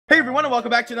everyone, and welcome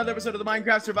back to another episode of the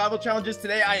Minecraft Survival Challenges.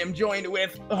 Today I am joined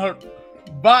with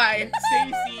by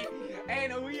Stacy,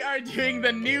 and we are doing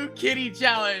the new kitty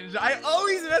challenge. I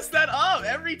always mess that up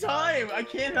every time. I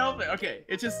can't help it. Okay,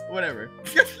 it's just whatever.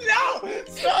 No!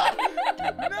 Stop!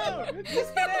 No!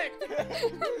 Disconnect!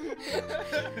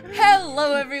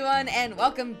 Hello everyone, and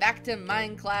welcome back to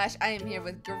Mineclash. I am here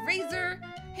with Grazer.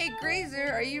 Hey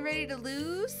Grazer, are you ready to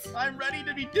lose? I'm ready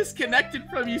to be disconnected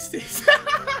from you, Stacy.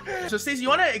 So Stacy, you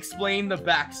want to explain the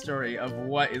backstory of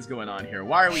what is going on here?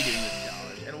 Why are we doing this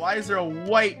challenge? And why is there a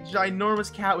white,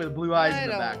 ginormous cat with blue eyes in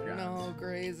the background? I don't know,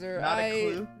 Grazer. Not a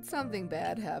clue? Something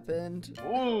bad happened.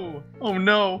 Oh, oh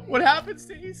no. What happened,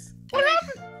 Stace? What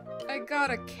happened? I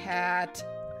got a cat.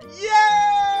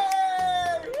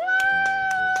 Yay! Woo!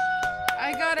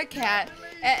 I got a cat.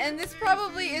 And this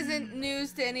probably isn't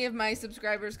news to any of my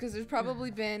subscribers because there's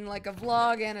probably been like a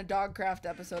vlog and a Dogcraft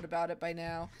episode about it by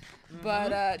now.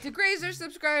 But to Grazer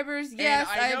subscribers, yes,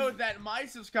 and I know that my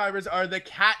subscribers are the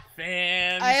cat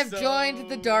fans. I have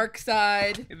joined the dark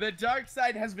side. The dark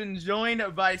side has been joined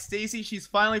by Stacy. She's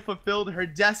finally fulfilled her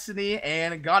destiny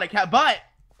and got a cat, but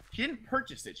she didn't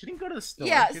purchase it. She didn't go to the store.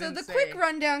 Yeah, so the quick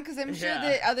rundown, because I'm sure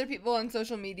that other people on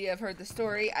social media have heard the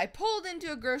story. I pulled into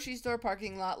a grocery store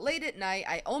parking lot late at night.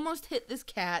 I almost hit this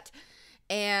cat,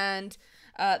 and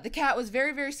the cat was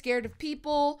very, very scared of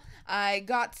people. I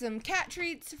got some cat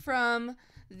treats from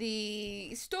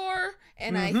the store,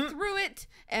 and I threw it,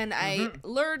 and I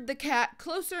lured the cat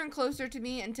closer and closer to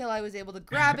me until I was able to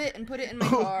grab it and put it in my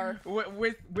car.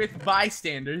 With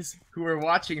bystanders who were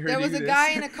watching her. There was a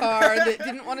guy in a car that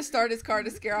didn't want to start his car to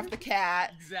scare off the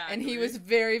cat. Exactly. And he was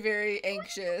very, very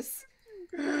anxious.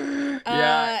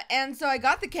 Yeah. And so I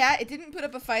got the cat. It didn't put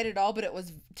up a fight at all, but it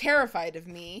was terrified of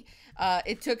me.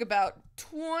 It took about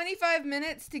 25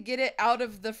 minutes to get it out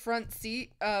of the front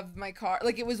seat of my car.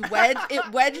 Like it was wedged.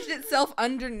 It wedged itself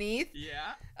underneath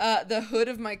the hood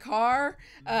of my car,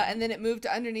 and then it moved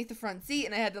to underneath the front seat,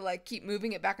 and I had to like keep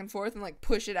moving it back and forth and like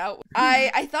push it out.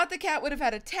 I thought the cat would have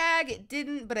had a tag. It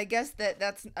didn't, but I guess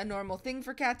that's a normal thing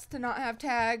for cats to not have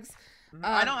tags.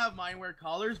 I don't have mine wear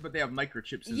collars, but they have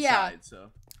microchips inside,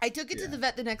 so. I took it to the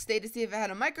vet the next day to see if it had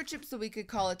a microchip so we could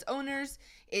call its owners.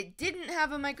 It didn't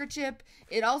have a microchip.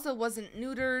 It also wasn't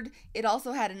neutered. It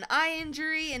also had an eye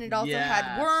injury, and it also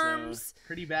had worms. So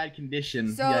pretty bad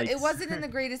condition. So Yikes. it wasn't in the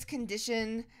greatest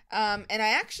condition. And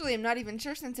I actually am not even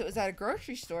sure, since it was at a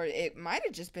grocery store, it might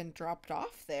have just been dropped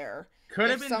off there. Could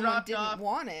have been dropped off. Someone didn't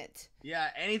want it. Yeah,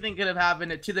 anything could have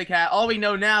happened to the cat. All we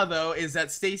know now, though, is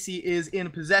that Stacy is in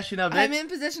possession of it. I'm in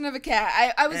possession of a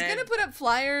cat. I was going to put up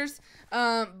flyers,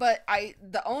 but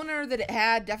the owner that it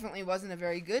had definitely wasn't a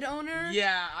very good owner.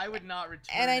 Yeah, I would not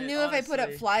return And I knew it, if I put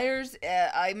up flyers,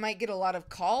 I might get a lot of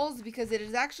calls, because it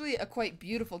is actually a quite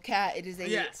beautiful cat. It is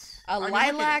a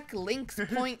lilac lynx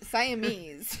point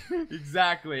Siamese.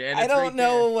 Exactly. And I don't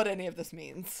know what any of this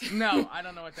means. No, I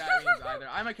don't know what that means either.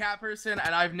 I'm a cat person,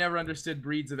 and I've never understood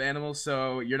breeds of animals,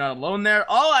 so you're not alone there.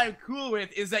 All I'm cool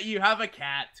with is that you have a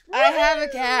cat. I have a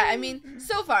cat. I mean,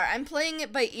 so far, I'm playing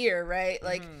it by ear, right?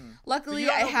 Like, luckily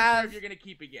I have... If you're gonna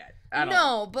keep it yet.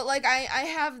 No, but like I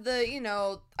have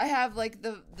the, I have like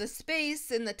the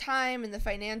space and the time and the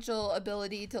financial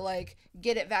ability to like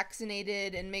get it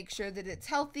vaccinated and make sure that it's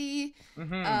healthy,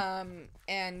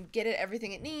 and get it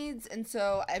everything it needs. And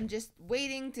so I'm just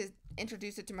waiting to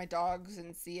introduce it to my dogs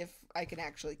and see if I can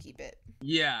actually keep it.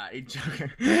 Yeah,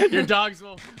 your dogs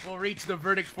will reach the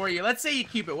verdict for you. Let's say you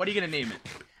keep it. What are you gonna name it?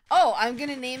 Oh, I'm going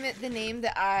to name it the name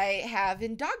that I have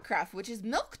in Dogcraft, which is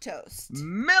Milquetoast.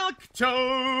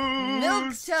 Milquetoast!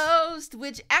 Milquetoast,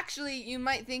 which actually you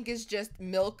might think is just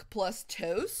milk plus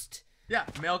toast. Yeah,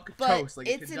 milk but toast. Like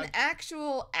it's an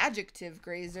actual adjective,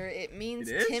 Grazer. It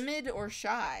means timid or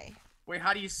shy. Wait,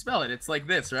 how do you spell it? It's like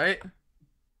this, right?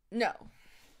 No.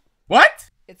 What?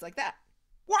 It's like that.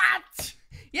 What?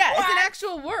 Yeah, it's an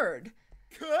actual word.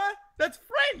 That's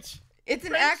French. It's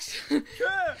an actual...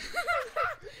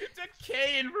 It's a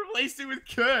K and replaced it with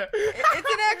K. It's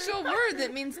an actual word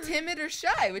that means timid or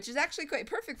shy, which is actually quite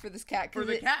perfect for this cat, because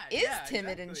it is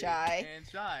timid and shy. Which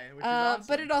is awesome.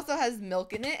 But it also has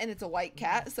milk in it, and it's a white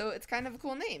cat, so it's kind of a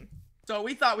cool name. So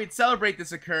we thought we'd celebrate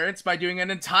this occurrence by doing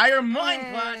an entire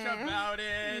Mineclash about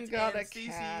it. Got a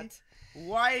cat.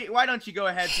 Why don't you go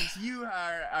ahead, since you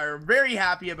are very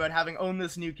happy about having owned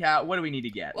this new cat? What do we need to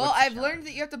get? Well, I've learned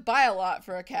that you have to buy a lot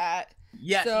for a cat.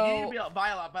 Yes, you need to be able to buy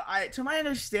a lot, but to my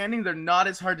understanding, they're not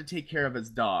as hard to take care of as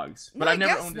dogs. But I've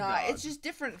never owned a dog. It's just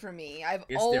different for me. I've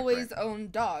always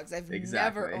owned dogs. I've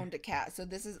never owned a cat. So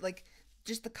this is like,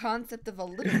 just the concept of a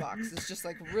litter box is just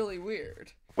like really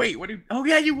weird. Wait, what do you... Oh,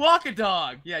 yeah, you walk a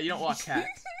dog. Yeah, you don't walk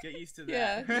cats. Get used to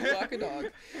that. Yeah, you walk a dog.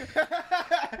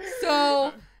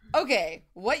 So, okay,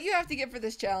 what you have to get for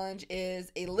this challenge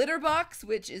is a litter box,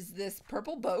 which is this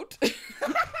purple boat.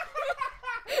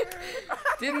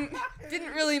 Didn't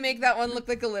really make that one look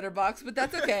like a litter box, but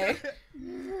that's okay.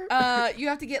 You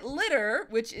have to get litter,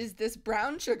 which is this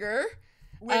brown sugar.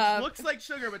 Which looks like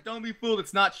sugar, but don't be fooled,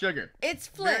 it's not sugar. It's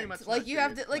flint. Like you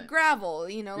have to, like gravel,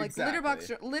 you know, like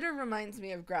exactly. litter reminds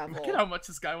me of gravel. Look at how much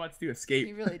this guy wants to escape.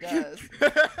 He really does. You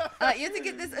have to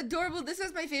get this adorable, this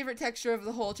is my favorite texture of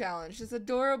the whole challenge. This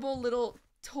adorable little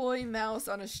toy mouse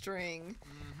on a string,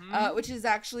 which is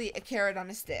actually a carrot on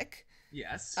a stick.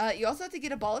 Yes. You also have to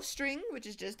get a ball of string, which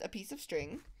is just a piece of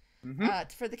string.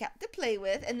 For the cat to play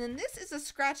with, and then this is a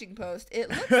scratching post. It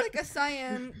looks like a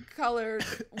cyan colored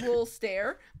wool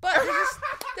stair, but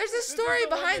there's a story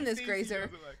behind this,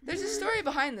 Grazer. There's a story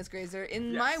behind this, Grazer.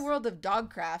 In my world of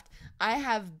Dogcraft, I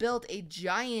have built a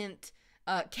giant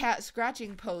cat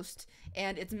scratching post,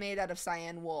 and it's made out of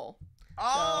cyan wool.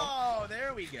 Oh, so,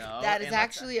 there we go. That is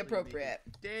actually appropriate.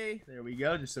 There we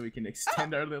go, just so we can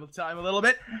extend our little time a little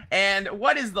bit. And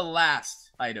what is the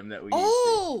last item that we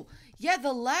use? Yeah,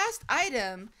 the last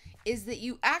item is that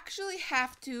you actually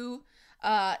have to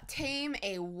tame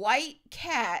a white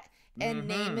cat and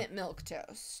name it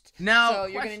Milquetoast. Now, so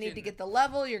you're going to need to get the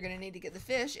level, you're going to need to get the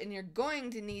fish, and you're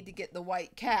going to need to get the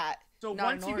white cat. So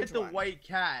once you get the white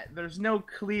cat, there's no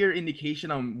clear indication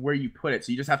on where you put it.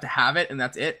 So you just have to have it, and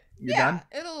that's it. You're done?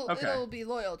 It'll be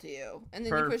loyal to you, and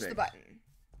then you push the button.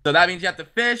 So that means you have to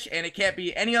fish, and it can't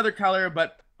be any other color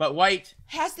but white.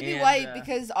 Has to be white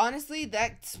because honestly,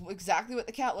 that's exactly what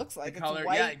the cat looks like. The color, it's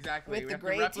white, yeah, exactly. With we the have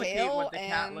gray to replicate tail what the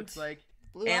cat and looks like.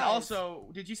 Blue and eyes. Also,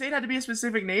 did you say it had to be a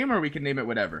specific name, or we can name it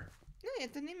whatever? No, you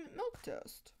have to name it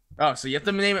Milquetoast. Oh, so you have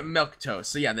to name it Milquetoast.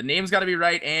 So yeah, the name's got to be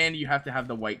right, and you have to have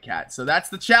the white cat. So that's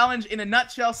the challenge in a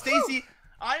nutshell. Stacy,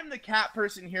 I am the cat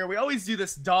person here. We always do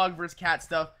this dog versus cat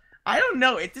stuff. I don't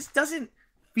know. It just doesn't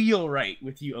feel right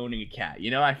with you owning a cat.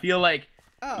 You know, I feel like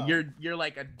you're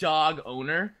like a dog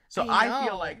owner. So I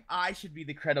feel like I should be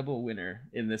the credible winner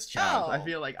in this challenge. I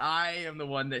feel like I am the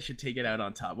one that should take it out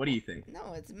on top. What do you think?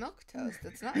 No, it's Milquetoast.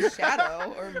 It's not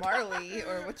Shadow or Marley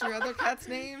or what's your other cat's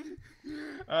name?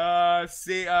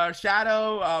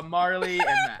 Shadow, Marley,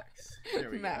 and Max. There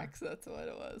we Max, that's what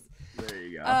it was. There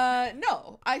you go.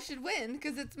 No, I should win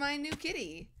because it's my new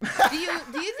kitty. Do you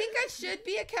think I should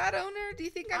be a cat owner? Do you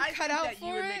think I'm cut out for it? I think that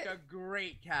you would make a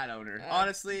great cat owner.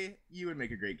 Honestly, you would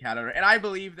make a great cat owner, and I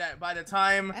believe that by the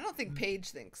time I don't think Paige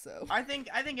thinks so. I think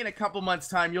in a couple months'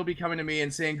 time you'll be coming to me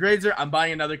and saying, "Grazer, I'm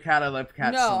buying another cat. I love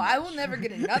cats." No, so much. I will never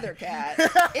get another cat.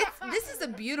 This is a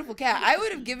beautiful cat. I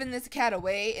would have given this cat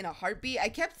away in a heartbeat. I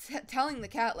kept telling the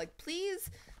cat, like,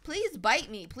 please bite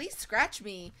me, please scratch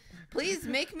me, please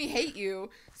make me hate you,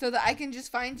 so that I can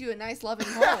just find you a nice, loving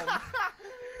home.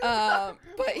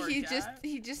 But he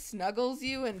just snuggles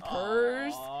you and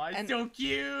purrs. Aww, and so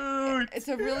cute. It's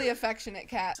a really affectionate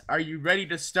cat. Are you ready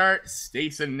to start,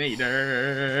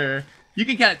 Stacynator? You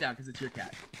can count it down because it's your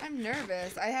cat. I'm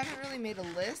nervous. I haven't really made a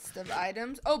list of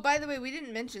items. Oh, by the way, we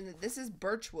didn't mention that this is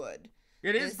birchwood.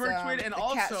 It is birchwood, and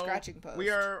also we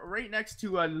are right next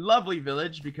to a lovely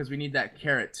village because we need that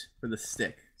carrot for the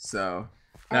stick. So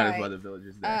that is why the village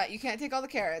is there. You can't take all the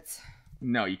carrots.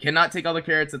 No, you cannot take all the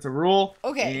carrots. That's a rule.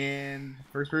 Okay. And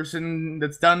first person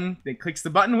that's done, that clicks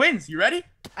the button wins. You ready?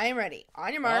 I am ready.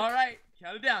 On your mark. All right.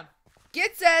 Count it down.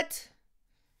 Get set.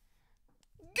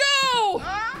 Go!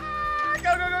 Ah!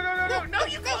 Go, no,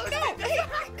 you close it. Hey,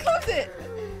 close it.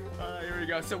 Here we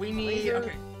go. So we need,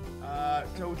 okay.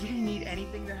 So do we need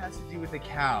anything that has to do with the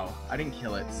cow? I didn't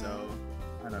kill it, so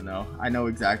I don't know. I know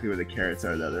exactly where the carrots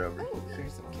are, though. They're over here.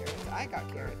 There's some carrots. I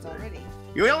got carrots already.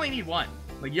 You only need one.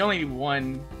 Like, you only need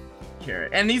one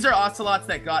carrot. And these are ocelots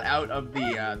that got out of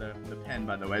the pen,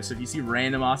 by the way. So if you see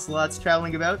random ocelots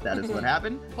traveling about, that is what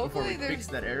happened. Hopefully before we fix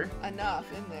that error. Enough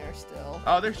in there still.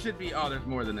 Oh, there should be. Oh, there's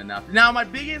more than enough. Now, my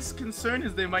biggest concern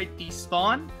is they might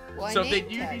despawn. Well, so if they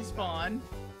do despawn...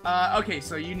 okay,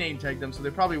 so you name tag them, so they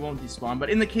probably won't despawn.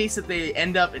 But in the case that they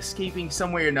end up escaping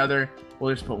some way or another,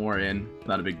 we'll just put more in.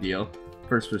 Not a big deal.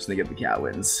 First person to get the cat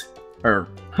wins. Or,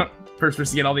 first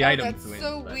person to get all the items wins. That's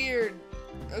so weird.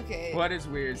 Okay. What is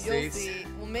weird, Stace? You'll see.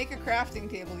 We'll make a crafting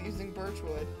table using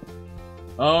birchwood.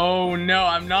 Oh, no,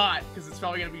 I'm not. Because it's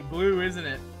probably going to be blue, isn't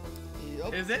it?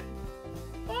 Yep. Is it?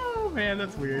 Oh, man,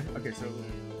 that's weird. Okay, so...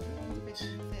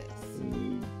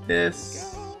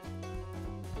 This...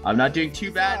 I'm not doing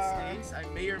too bad, Stace. I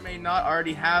may or may not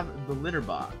already have the litter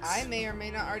box. I may or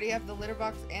may not already have the litter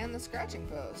box and the scratching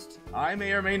post. I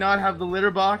may or may not have the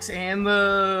litter box and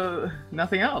the...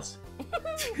 nothing else.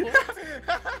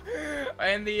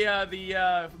 And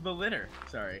the litter.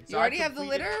 Sorry. You already have the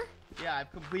litter? Yeah,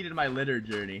 I've completed my litter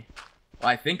journey. Well,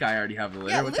 I think I already have the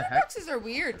litter. Yeah, What the litter heck? boxes are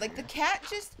weird. Like, the cat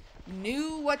just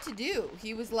knew what to do.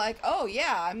 He was like, oh,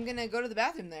 yeah, I'm going to go to the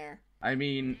bathroom there. I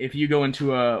mean, if you go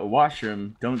into a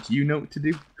washroom, don't you know what to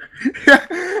do?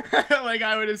 Like,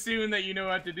 I would assume that you know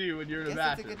what to do when you're in the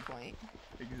bathroom. That's a good point.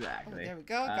 Exactly. Oh, there we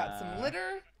go. Got some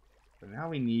litter. So now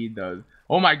we need those.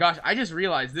 Oh my gosh, I just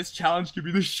realized this challenge could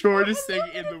be the shortest thing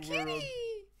in the world.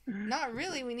 Not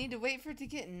really. We need to wait for it to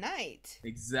get night.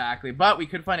 Exactly. But we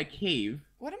could find a cave.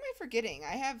 What am I forgetting?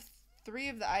 I have 3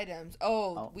 of the items.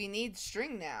 Oh, we need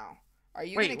string now. Are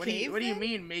you going to cave? What do you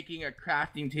mean making a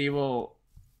crafting table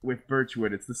with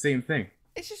birchwood? It's the same thing.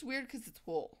 It's just weird because it's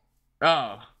wool.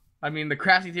 Oh. I mean, the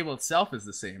crafting table itself is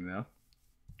the same, though.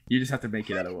 You just have to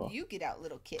make it out of wool. You get out,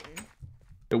 little kitten.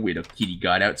 The little kitty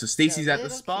got out. So Stacy's at the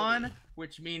spawn, kitty.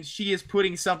 which means she is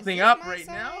putting something up right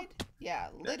now. Yeah,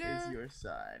 litter. That is your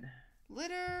side.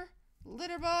 Litter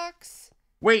box.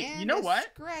 Wait, you know what?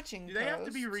 Scratching Do they have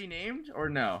to be post. renamed? Or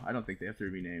no? I don't think they have to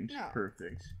be renamed. No.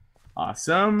 Perfect.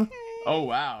 Awesome. Okay. Oh,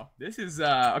 wow. This is,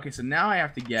 okay, so now I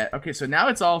have to get, okay, so now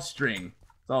it's all string.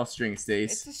 It's all string,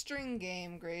 Stace. It's a string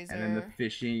game, Grazer. And then the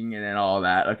fishing and then all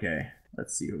that. Okay,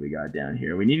 let's see what we got down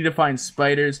here. We need to find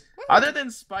spiders. Other than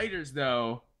spiders,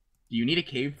 though, do you need a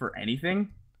cave for anything?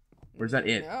 Or is that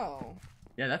it? No.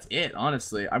 Yeah, that's it,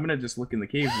 honestly. I'm gonna just look in the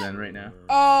caves then right now.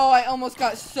 Oh, I almost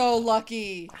got so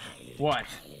lucky. What?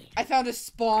 I found a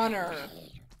spawner.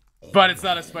 But it's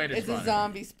not a spider It's spawner. a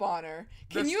zombie spawner.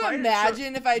 Can you spider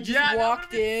imagine if I just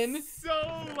walked in?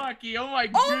 So lucky. Oh my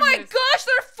goodness. Oh my gosh,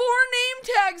 there are 4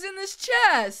 name tags in this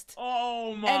chest.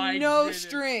 Oh my And no goodness.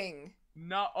 string.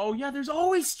 No. Oh yeah, there's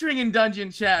always string in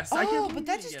dungeon chests. I Oh, can't but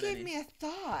that believe you just get gave any. me a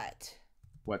thought.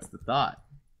 What's the thought?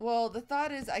 Well, the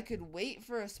thought is I could wait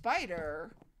for a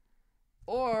spider,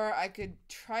 or I could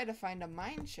try to find a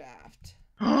mine shaft.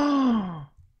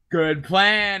 Good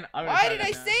plan. Why did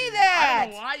I say that? I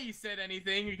don't know why you said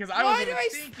anything because I wasn't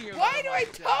thinking of Why do I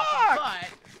talk?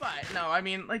 But no, I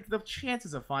mean, like the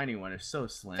chances of finding one are so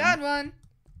slim. Found one.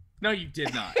 No, you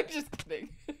did not. Just kidding.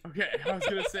 Okay, I was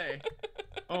gonna say.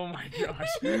 Oh my gosh,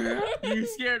 you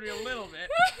scared me a little bit.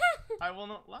 I will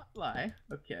not lie.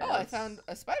 Okay. Oh, I found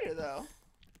a spider though.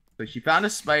 So she found a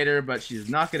spider, but she's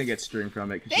not gonna get string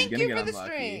from it because she's gonna get unlucky. Thank you for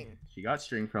the string. She got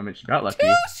string from it. She got lucky.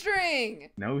 2 string.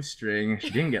 No string. She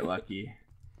didn't get lucky.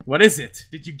 What is it?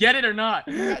 Did you get it or not?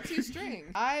 I got 2 string.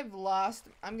 I've lost.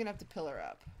 I'm gonna have to pillar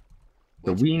up.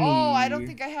 So we need... Oh, I don't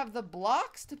think I have the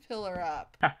blocks to pillar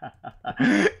up.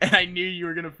 And I knew you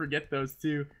were gonna forget those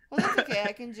too. Well, that's okay.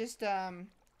 I can just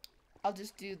I'll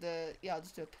just do the I'll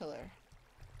just do a pillar.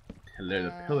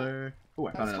 Pillar. Oh, I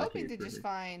I found was another hoping cave. to just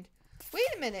find. Wait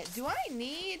a minute. Do I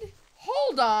need?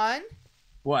 Hold on.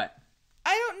 What?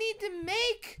 I don't need to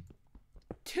make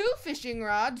 2 fishing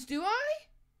rods, do I?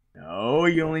 No,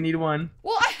 you only need 1.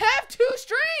 Well, I have 2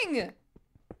 string.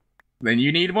 Then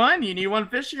you need 1. You need 1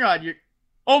 fishing rod. You're...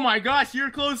 Oh my gosh,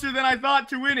 you're closer than I thought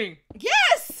to winning.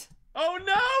 Yes. Oh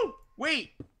no!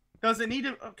 Wait. Does it need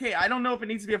to... Okay, I don't know if it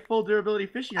needs to be a full durability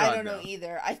fishing rod. I don't know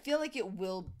either. I feel like it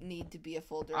will need to be a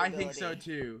full durability. I think so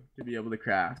too, to be able to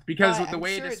craft. Because with the I'm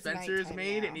way sure a it's dispenser is nighttime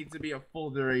made, now. it needs to be a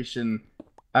full duration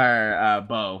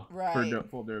bow. Right. For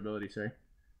full durability, sorry.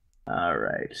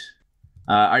 Alright.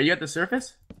 Are you at the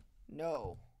surface?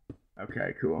 No.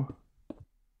 Okay, cool.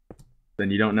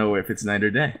 Then you don't know if it's night or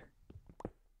day.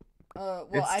 Well,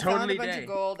 It's I found totally a bunch day. of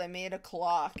gold. I made a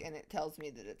clock, and it tells me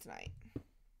that it's night.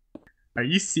 Are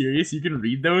you serious? You can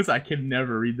read those? I can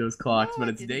never read those clocks, No, but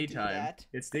I it's didn't do daytime. that.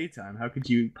 It's daytime. How could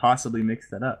you possibly mix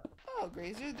that up? Oh,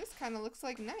 Grazer, this kind of looks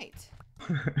like night.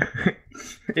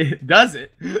 It does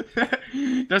it?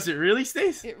 Does it really,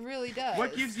 Stace? It really does.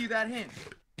 What gives you that hint?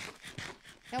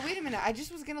 Now, wait a minute. I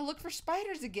just was going to look for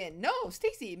spiders again. No,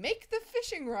 Stacy, make the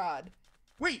fishing rod.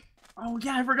 Wait. Oh,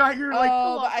 yeah, I forgot you're like...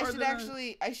 Oh, but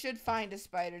I should find a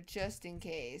spider just in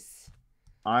case.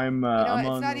 I'm it's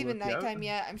on not the even lookout. nighttime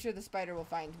yet. I'm sure the spider will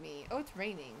find me. Oh, it's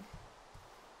raining.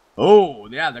 Oh,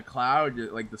 yeah, the cloud,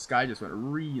 like the sky just went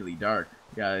really dark.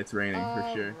 Yeah, it's raining for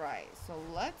sure. Right, so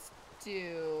let's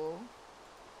do...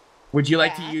 Would you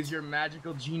like to that. use your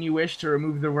magical genie wish to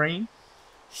remove the rain?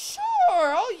 Sure,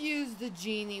 I'll use the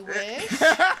genie wish.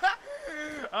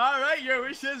 All right, your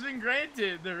wish has been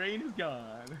granted. The rain is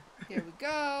gone. Here we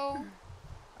go.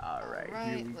 All right,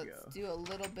 here we let's go. do a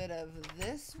little bit of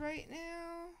this right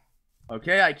now.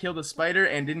 Okay, I killed a spider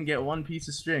and didn't get 1 piece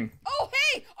of string. Oh,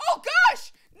 hey! Oh,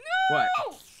 gosh! No! What?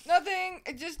 Nothing.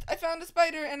 I found a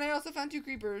spider, and I also found 2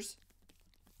 creepers.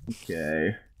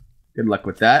 Okay. Good luck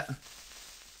with that.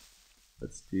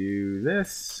 Let's do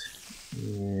this.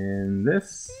 And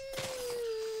this.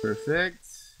 Perfect.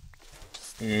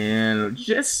 And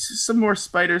just some more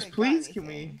spiders, Haven't got please. Can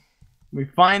we... anything. We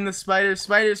find the spiders.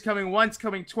 Spiders coming once,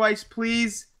 coming twice,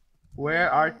 please.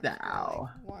 Where art thou?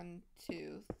 Like 1,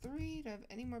 2, 3. Do I have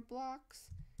any more blocks?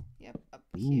 Yep, up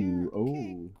here.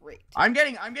 Okay, great. I'm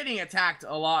getting attacked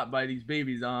a lot by these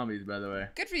baby zombies, by the way.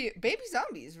 Good for you. Baby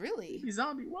zombies, really? Baby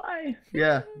zombie, why?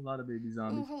 Yeah, a lot of baby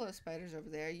zombies. Oh, hello, spiders over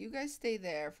there. You guys stay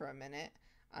there for a minute.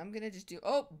 I'm gonna just do...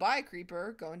 Oh, bye,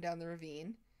 creeper. Going down the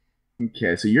ravine.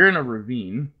 Okay, so you're in a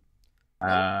ravine.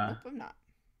 Nope, I'm not.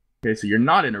 Okay, so you're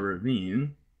not in a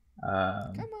ravine. Come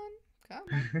on. Come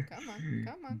on. Come on.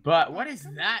 Come on. But what is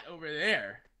that over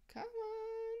there? Come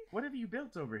on. What have you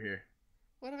built over here?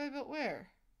 What have I built where?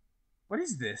 What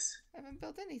is this? I haven't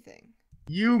built anything.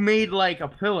 You made like a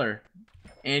pillar,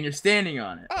 and you're standing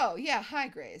on it. Oh, yeah. Hi,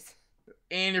 Grace.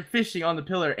 And you're fishing on the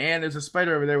pillar, and there's a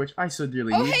spider over there, which I so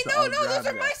dearly need. Oh, hey, no, those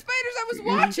are my spiders I was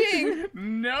watching.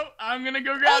 Nope, I'm gonna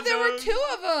go grab there those. were 2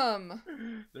 of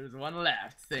them. There's one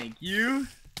left. Thank you.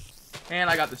 And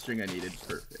I got the string I needed.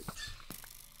 Perfect.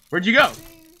 Where'd you go?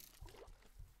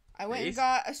 I went and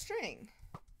got a string.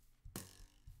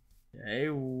 Okay,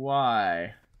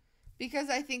 why? Because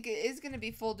I think it is going to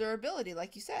be full durability,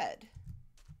 like you said.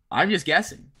 I'm just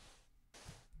guessing.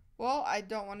 Well, I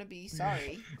don't want to be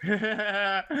sorry.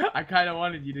 I kind of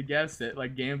wanted you to guess it,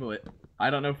 like gamble it. I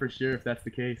don't know for sure if that's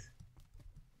the case.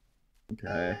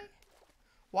 Okay.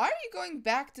 Why are you going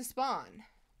back to spawn?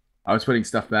 I was putting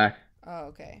stuff back. Oh,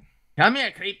 okay. Come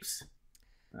here, creeps.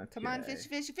 Okay. Come on, fish,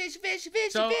 fish, fish, fish,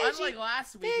 fish, so, fish. unlike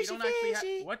last week, we fishy, don't actually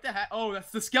fishy. have... What the heck? Oh,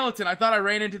 that's the skeleton. I thought I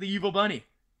ran into the evil bunny.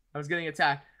 I was getting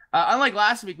attacked. Unlike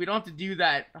last week, we don't have to do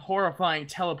that horrifying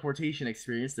teleportation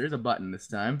experience. There's a button this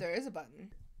time. There is a button.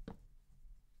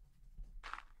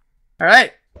 All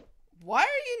right. Why are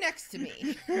you next to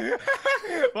me?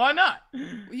 Why not?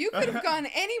 You could have gone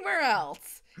anywhere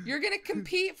else. You're going to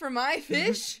compete for my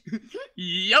fish?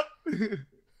 Yep.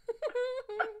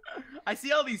 I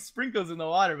see all these sprinkles in the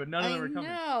water, but none of them are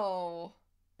coming. No.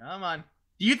 Come on.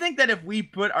 Do you think that if we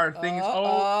put our things...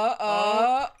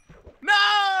 No!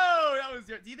 That was...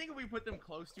 Do you think if we put them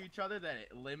close to each other that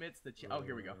it limits the... Oh,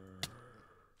 here we go.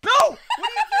 No! What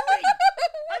are you doing?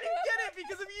 I didn't get it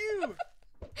because of you!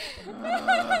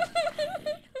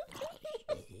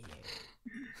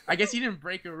 I guess you didn't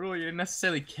break a rule. You didn't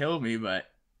necessarily kill me,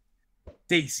 but...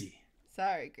 Stacy.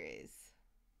 Sorry, Grace.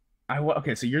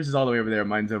 Okay, so yours is all the way over there.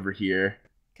 Mine's over here.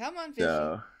 Come on, fishy.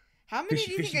 So... How many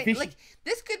do you think like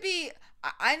this could be?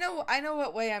 I know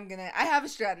what way I'm gonna. I have a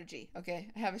strategy. Okay,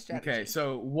 I have a strategy. Okay,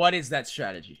 so what is that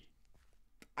strategy?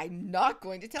 I'm not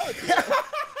going to tell it to you.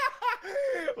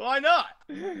 Why not?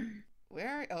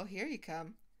 Where? Oh, here you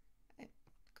come.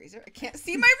 Grazer, I can't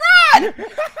see my rod. I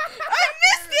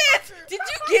missed it. Did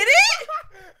you get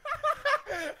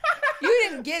it? You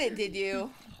didn't get it, did you?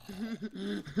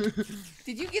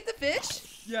 Did you get the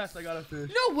fish? Yes, I got a fish.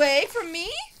 No way, from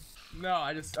me? No,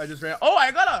 I just ran. Oh,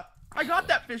 I got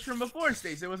that fish from before,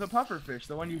 Stace. It was a puffer fish,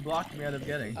 the one you blocked me out of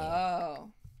getting.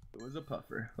 Oh. It was a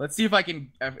puffer. Let's see if I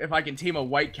can tame a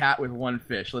white cat with one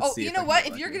fish. Let's see. Oh, you know what?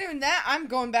 If you're doing that, I'm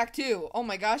going back too. Oh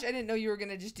my gosh, I didn't know you were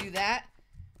gonna just do that.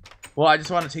 Well, I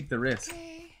just want to take the risk.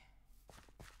 Okay.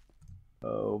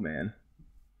 Oh man.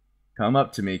 Come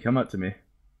up to me. Come up to me.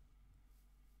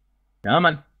 Come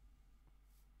on.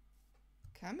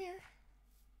 Come here.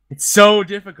 It's so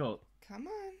difficult. Come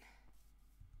on.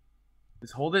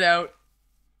 Just hold it out.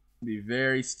 Be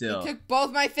very still. You took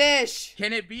both my fish.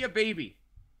 Can it be a baby?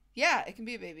 Yeah, it can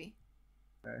be a baby.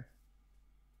 Okay.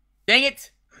 Dang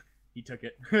it! He took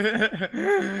it.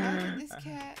 This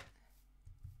cat.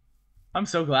 I'm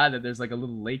so glad that there's like a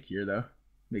little lake here, though.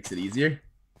 Makes it easier.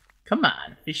 Come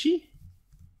on, fishy.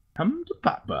 Come to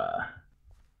Papa.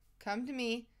 Come to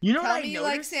me. You know Tell what me I you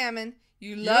noticed? like salmon.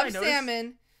 You love know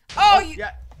salmon. Oh, you...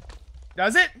 Yeah.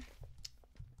 Does it?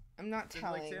 I'm not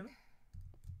telling. Like salmon?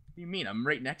 What do you mean? I'm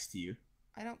right next to you.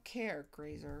 I don't care,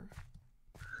 Grazer.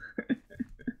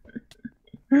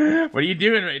 What are you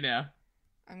doing right now?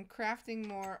 I'm crafting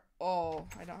more. Oh,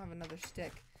 I don't have another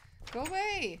stick. Go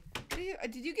away.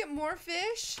 Did you get more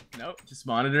fish? Nope. Just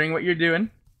monitoring what you're doing.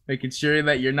 Making sure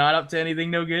that you're not up to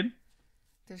anything no good.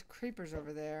 There's creepers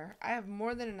over there. I have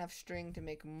more than enough string to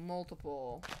make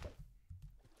multiple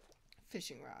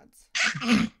fishing rods.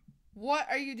 What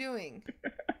are you doing?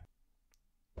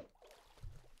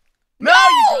 No!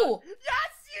 No!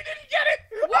 Yes! You didn't get it!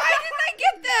 Why didn't I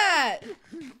get that?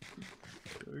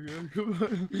 Come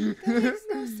on. That makes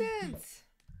no sense.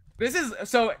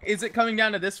 Is it coming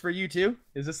down to this for you too?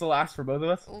 Is this the last for both of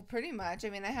us? Well, pretty much. I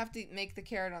mean, I have to make the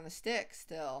carrot on the stick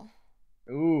still.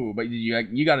 Ooh, but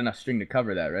you got enough string to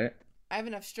cover that, right? I have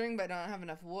enough string, but I don't have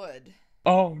enough wood.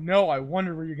 Oh no, I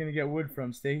wonder where you're gonna get wood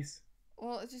from, Stace.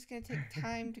 Well, it's just gonna take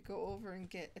time to go over and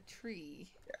get a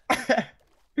tree. Well,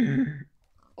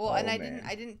 Oh, and I man.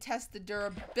 didn't test the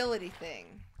durability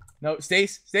thing. No,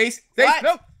 Stace, What?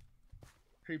 no.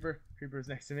 Creeper's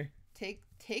next to me. Take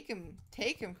him,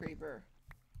 Creeper.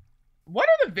 What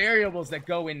are the variables that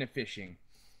go into fishing?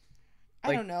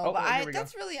 I don't know, but here we go.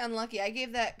 that's really unlucky. I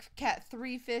gave that cat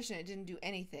 3 fish and it didn't do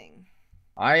anything.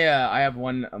 I have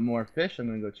one more fish. I'm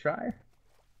gonna go try.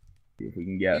 See if we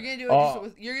can get. You're gonna do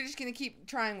it. You're just gonna keep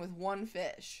trying with 1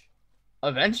 fish.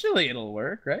 Eventually, it'll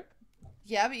work, right?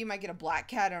 Yeah, but you might get a black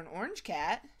cat or an orange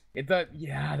cat.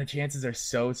 The chances are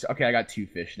so. Okay, I got 2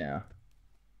 fish now.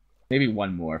 Maybe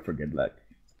 1 more for good luck.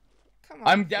 Come on,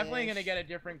 I'm definitely fish. gonna get a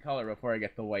different color before I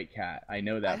get the white cat. I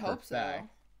know that I for hope a fact. so.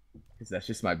 Because that's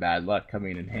just my bad luck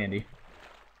coming in handy.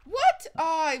 What?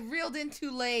 Oh, I reeled in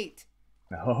too late.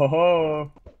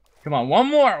 Oh, come on, one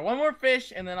more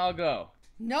fish, and then I'll go.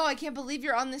 No, I can't believe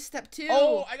you're on this step too.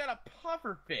 Oh, I got a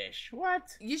puffer fish.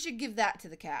 What? You should give that to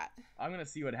the cat. I'm gonna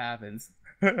see what happens.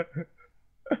 Let's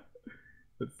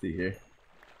see here.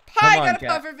 Pie Come on, got a cat.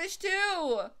 puffer fish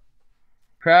too.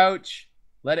 Crouch.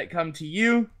 Let it come to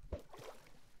you.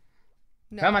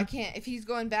 No, Come on. I can't. If he's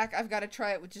going back, I've got to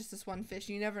try it with just this 1 fish.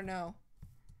 You never know.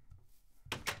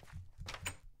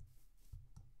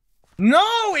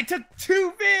 No, it took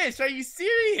 2 fish. Are you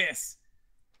serious?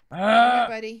 Come here,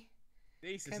 buddy.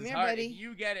 This Come is here, hard. buddy. If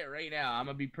you get it right now, I'm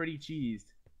gonna be pretty cheesed.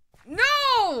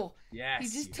 No! Yes. He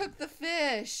just took the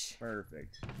fish.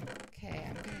 Perfect. Okay,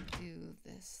 I'm going to do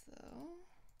this, though.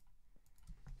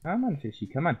 Come on, fishy.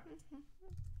 Come on.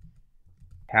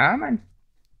 Come on.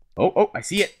 Oh, I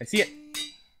see it. I see it.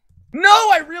 No,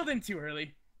 I reeled in too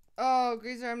early. Oh,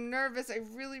 Grazer, I'm nervous. I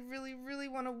really, really, really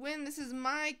want to win. This is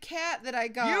my cat that I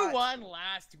got. You won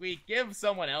last week. Give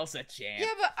someone else a chance.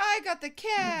 Yeah, but I got the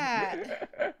cat.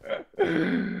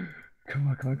 Come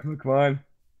on.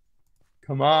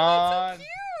 Come Oh, on. that's so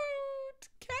cute.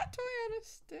 Cat toy on a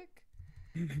stick.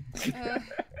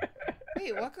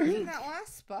 Wait, what goes in that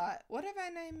last spot? What have I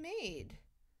made?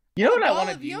 You know Oh, what I ball want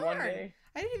to of do one yarn. day?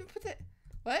 I didn't even put that.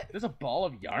 What? There's a ball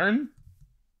of yarn?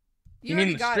 You mean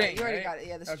already the got string, it. You already right? got it.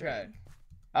 Yeah, the string.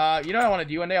 Okay. You know what I want to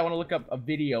do one day? I want to look up a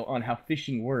video on how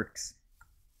fishing works.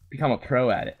 Become a pro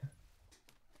at it.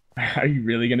 Are you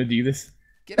really going to do this?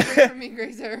 Get away from me,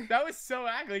 Grazer. That was so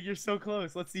like you're so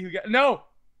close. Let's see who got. No,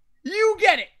 you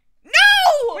get it.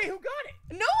 No! Wait, who got it?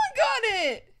 No one got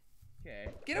it. Okay.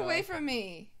 Get away from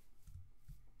me.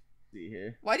 See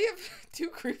here. Why do you have 2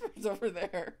 creepers over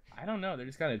there? I don't know. They're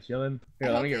just kind of chilling. Here,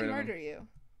 I let hope me get they rid of murder them. you.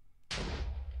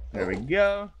 There we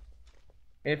go.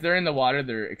 If they're in the water,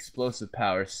 their explosive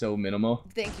power is so minimal.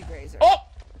 Thank you, Grazer. Oh!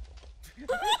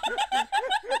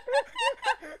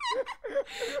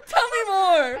 Tell me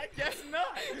more. I guess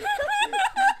not.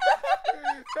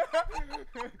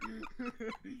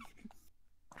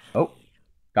 Oh,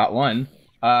 got one.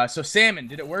 So salmon,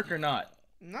 did it work or not?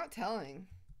 I'm not telling.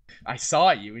 I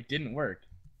saw you. It didn't work.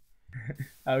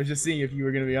 I was just seeing if you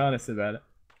were gonna be honest about it.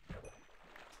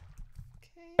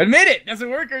 Okay. Admit it. Does it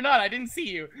work or not? I didn't see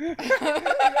you.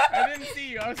 I didn't see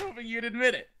you. I was hoping you'd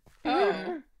admit it.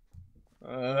 Oh.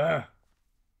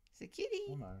 It's a kitty.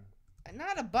 Come on.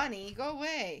 Not a bunny. Go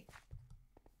away.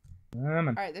 Come on.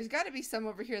 All right, there's got to be some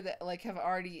over here that like have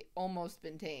already almost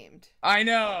been tamed. I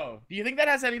know. Do you think that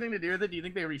has anything to do with it? Do you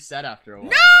think they reset after a while?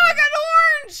 No, I got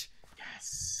orange.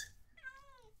 Yes.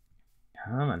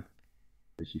 Come on.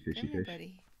 Fishy, Come fishy, here, fish.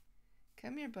 buddy.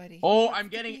 Come here, buddy. Oh, Who I'm wants to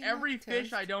getting be every Milquetoast?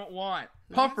 fish I don't want.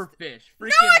 Who Puffer wants to- fish. No,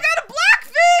 Freaking... I got a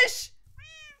blackfish.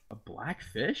 A black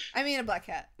fish? I mean a black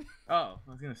cat. Oh,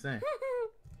 I was gonna say.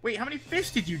 Wait, how many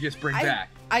fish did you just bring back?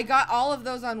 I got all of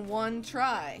those on 1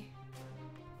 try.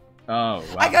 Oh, wow.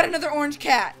 I got another orange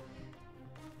cat.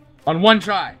 On 1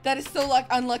 try. That is so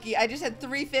unlucky. I just had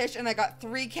 3 fish and I got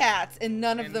 3 cats and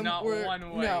none of them not were.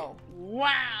 one way. No.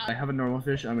 Wow. I have a normal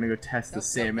fish. I'm gonna go test the Nope,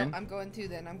 salmon. nope, I'm going to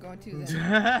then.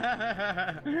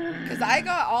 Because I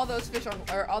got all those fish on,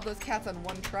 or all those cats on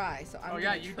 1 try. So I'm Oh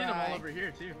yeah, gonna you try. did them all over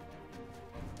here too.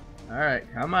 All right,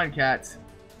 come on, cats.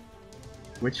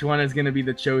 Which one is gonna be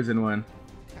the chosen one?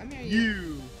 Come here,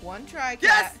 You. 1 try, cat.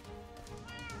 Yes.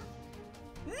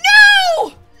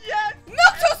 No! Yes.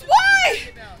 Milquetoast, why?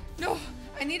 No. No,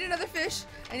 I need another fish.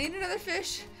 I need another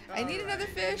fish. I need another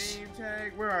fish. Name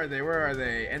tag. Where are they? Where are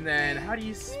they? And then how do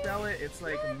you spell it? It's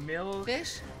like milk.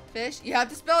 Fish. You have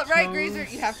to spell it right, Toast. Grazer.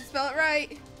 You have to spell it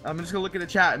right. I'm just gonna look at the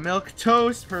chat. Milk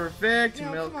toast, perfect.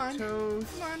 No, Milk come on. toast.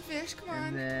 Come on, fish. Come on.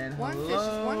 And then One fish is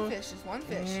hello. one fish is one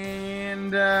fish.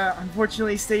 And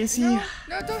unfortunately, Stacy. No,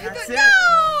 no, don't hit That's that. it.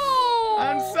 No!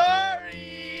 I'm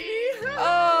sorry.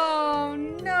 Oh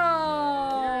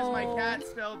no! Here's my cat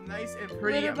spelled nice and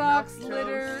pretty. Litter box, Milquetoast.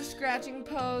 litter, scratching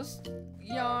post.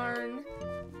 yarn,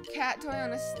 cat toy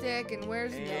on a stick, and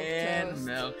where's And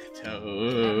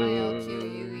Milquetoast? Milquetoast.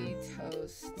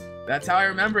 Milquetoast. That's how I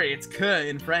remember it. It's "que"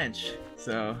 in French.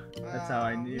 So that's how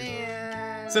I knew.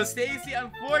 Man. So Stacy,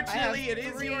 unfortunately, I have it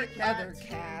is 3 your cat. other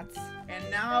cats. And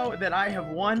now that I have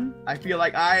won, I feel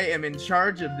like I am in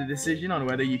charge of the decision on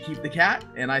whether you keep the cat,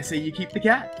 and I say you keep the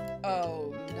cat.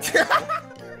 Oh no.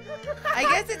 I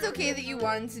guess it's okay that you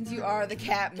won since you are the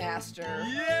cat master.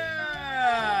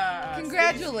 Yeah!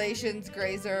 Congratulations,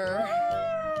 Grazer.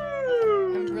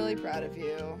 I'm really proud of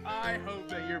you. I hope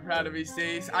that you're proud of me,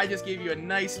 Stace. I just gave you a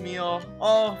nice meal,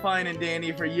 all fine and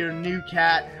dandy for your new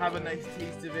cat. Have a nice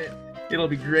taste of it. It'll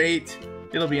be great.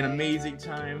 It'll be an amazing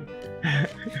time.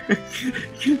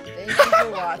 Thank you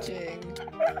for watching.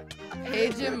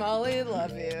 Paige and Molly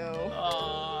love you.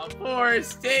 Aw, poor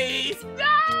Stace.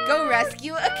 No! Go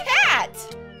rescue a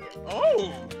cat!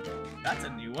 Oh, that's a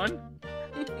new one.